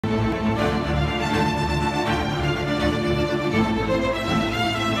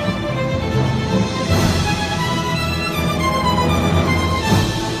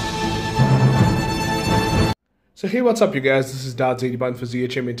So hey, what's up you guys, this is Dad81 for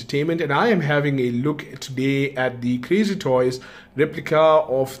ZHM Entertainment, and I am having a look today at the Crazy Toys replica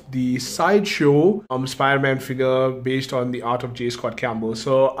of the Sideshow Spider-Man figure based on the art of J. Scott Campbell.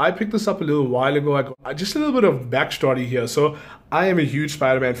 So I picked this up a little while ago. Just a little bit of backstory here. So I am a huge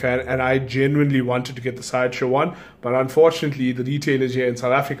Spider-Man fan and I genuinely wanted to get the Sideshow one, but unfortunately the retailers here in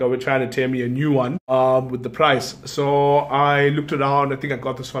South Africa were trying to tell me a new one with the price. So I looked around. I think I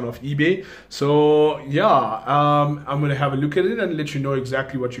got this one off eBay. So yeah, I'm going to have a look at it and let you know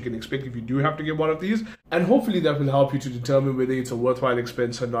exactly what you can expect if you do have to get one of these, and hopefully that will help you to determine whether it's a worthwhile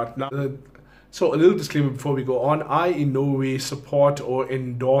expense or not. Now, so a little disclaimer before we go on: I in no way support or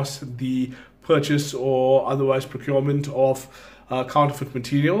endorse the purchase or otherwise procurement of counterfeit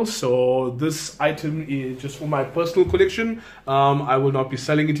materials. So this item is just for my personal collection. I will not be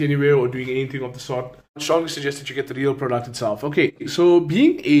selling it anywhere or doing anything of the sort. I strongly suggest that you get the real product itself. Okay, so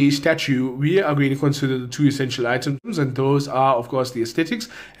being a statue, we are going to consider the two essential items, and those are of course the aesthetics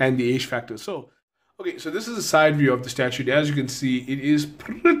and the age factor. So okay, so this is a side view of the statue. As you can see, it is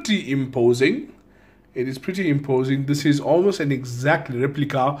pretty imposing. It is pretty imposing. This is almost an exact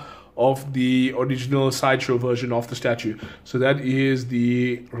replica of the original Sideshow version of the statue. So that is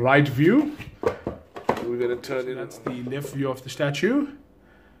the right view. We're going to turn it. That's the left view of the statue.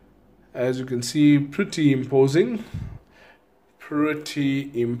 As you can see, pretty imposing.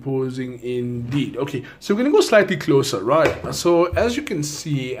 Pretty imposing indeed. Okay, so we're going to go slightly closer, right? So as you can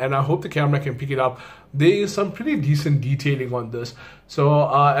see, and I hope the camera can pick it up, there is some pretty decent detailing on this. So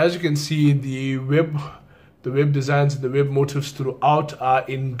as you can see, the web designs and the web motifs throughout are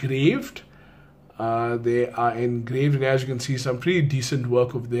engraved. They are engraved, and as you can see, some pretty decent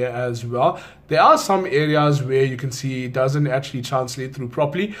work over there as well. There are some areas where you can see it doesn't actually translate through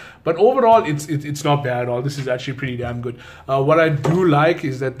properly, but overall it's not bad at all. This is actually pretty damn good. What I do like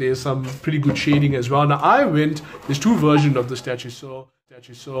is that there's some pretty good shading as well. Now there's two versions of the statue.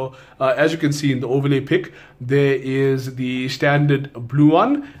 So as you can see in the overlay pic, there is the standard blue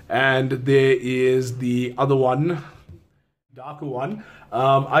one and there is the other one, darker one.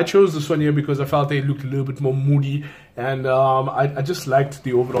 I chose this one here because I felt they looked a little bit more moody, and I just liked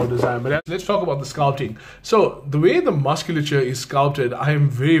the overall design. But let's talk about the sculpting. So the way the musculature is sculpted, I am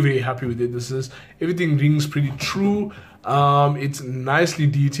very, very happy with it. Everything rings pretty true. It's nicely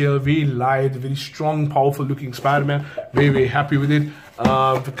detailed, very light, very strong, powerful looking Spider-Man. Very, very happy with it.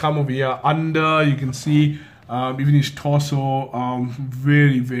 If you come over here under, you can see even his torso,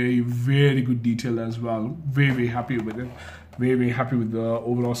 very, very, very good detail as well. Very, very happy with it. Very, very happy with the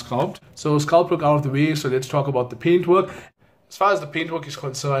overall sculpt. So sculpt work out of the way, so let's talk about the paintwork. As far as the paintwork is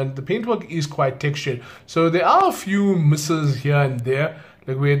concerned, the paintwork is quite textured. So there are a few misses here and there,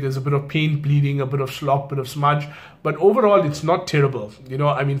 like where there's a bit of paint bleeding, a bit of slop, bit of smudge, but overall it's not terrible. You know,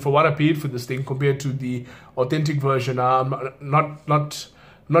 I mean, for what I paid for this thing compared to the authentic version, I'm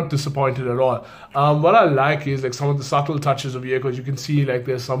not disappointed at all. What I like is like some of the subtle touches over here, because you can see like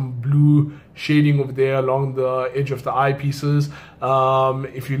there's some blue shading over there along the edge of the eyepieces.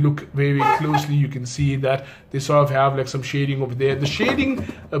 If you look very, very closely, you can see that they sort of have like some shading over there. The shading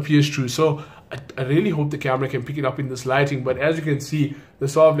appears true. So I really hope the camera can pick it up in this lighting, but as you can see,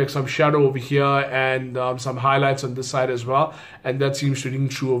 there's sort of like some shadow over here and some highlights on this side as well, and that seems to ring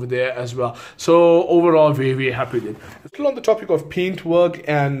true over there as well. So overall, very, very happy with it. Still on the topic of paint work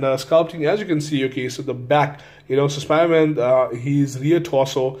and sculpting, as you can see, okay, so the back, you know, so Spider-Man, his rear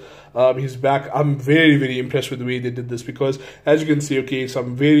torso, his back, I'm very, very impressed with the way they did this, because as you can see, okay,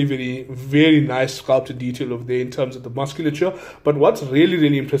 some very, very, very nice sculpted detail over there in terms of the musculature. But what's really,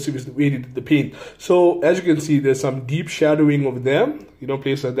 really impressive is the way they did the paint. So as you can see, there's some deep shadowing over there, you know,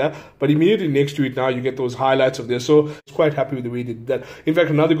 place like that, but immediately next to it now you get those highlights of there. So I was quite happy with the way they did that. In fact,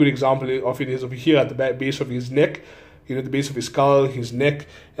 another good example of it is over here at the base of his neck. You know, the base of his skull, his neck,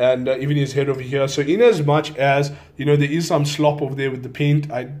 and even his head over here. So in as much as, you know, there is some slop over there with the paint,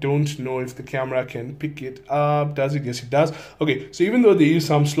 I don't know if the camera can pick it up. Does it? Yes, it does. Okay, so even though there is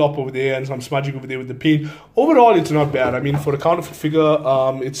some slop over there and some smudging over there with the paint, overall it's not bad. I mean, for a counterfeit figure,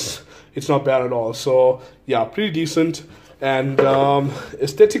 it's not bad at all. So yeah, pretty decent and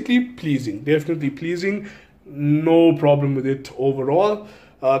aesthetically pleasing. Definitely pleasing. No problem with it overall.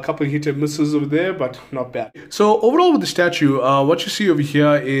 A couple of hit and misses over there, but not bad. So overall with the statue, what you see over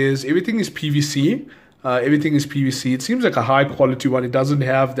here is everything is PVC. Everything is PVC. It seems like a high quality one. It doesn't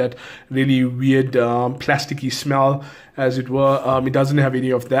have that really weird plasticky smell. as it were. It doesn't have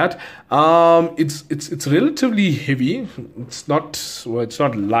any of that. It's relatively heavy. It's not, well, it's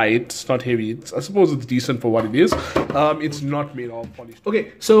not light, it's not heavy. I suppose it's decent for what it is. It's not made of polished.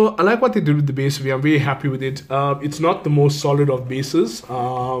 Okay, so I like what they did with the base. I'm very happy with it. It's not the most solid of bases.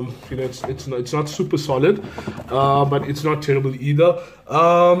 It's not super solid, but it's not terrible either.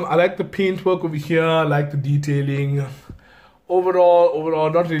 I like the paintwork over here. I like the detailing. Overall,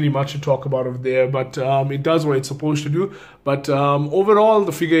 not really much to talk about over there, but it does what it's supposed to do. But overall,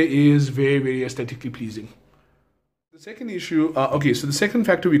 the figure is very, very aesthetically pleasing. The second issue, so the second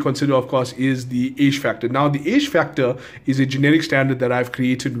factor we consider, of course, is the age factor. Now, the age factor is a generic standard that I've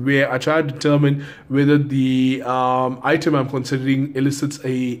created where I try to determine whether the item I'm considering elicits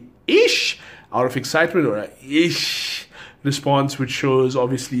a ish out of excitement or a ish response, which shows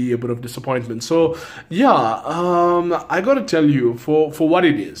obviously a bit of disappointment. So yeah, I gotta tell you, for what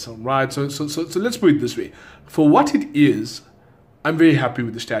it is, right? So let's put it this way: for what it is, I'm very happy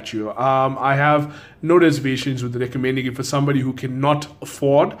with the statue. I have no reservations with recommending it for somebody who cannot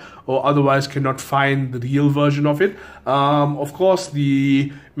afford or otherwise cannot find the real version of it. Of course,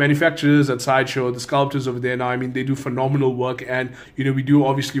 the manufacturers at Sideshow, the sculptors over there now, I mean, they do phenomenal work, and we do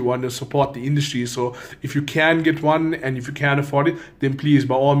obviously want to support the industry. So if you can get one and if you can afford it, then please,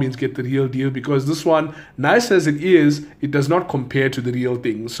 by all means, get the real deal, because this one, nice as it is, it does not compare to the real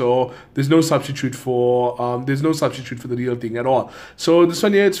thing. So there's no substitute for the real thing at all. So this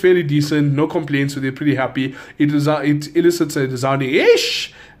one here, it's fairly decent, no complaints with it, pretty happy. It elicits a resounding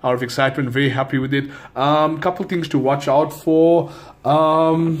ish out of excitement, very happy with it. Couple things to watch out for.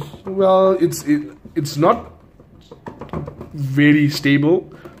 Well, it's not very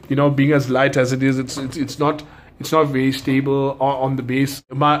stable, being as light as it is. It's not very stable on the base.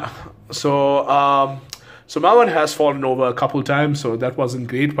 So my one has fallen over a couple times, so that wasn't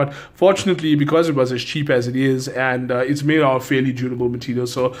great. But fortunately, because it was as cheap as it is, and it's made out of fairly durable material,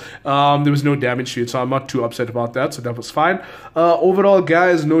 so there was no damage to it. So I'm not too upset about that. So that was fine. Overall,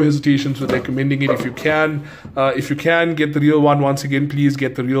 guys, no hesitations with recommending it. If you can get the real one, once again, please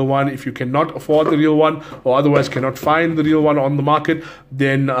get the real one. If you cannot afford the real one or otherwise cannot find the real one on the market,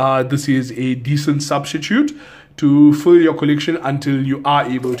 then this is a decent substitute to fill your collection until you are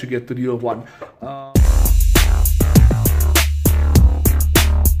able to get the real one.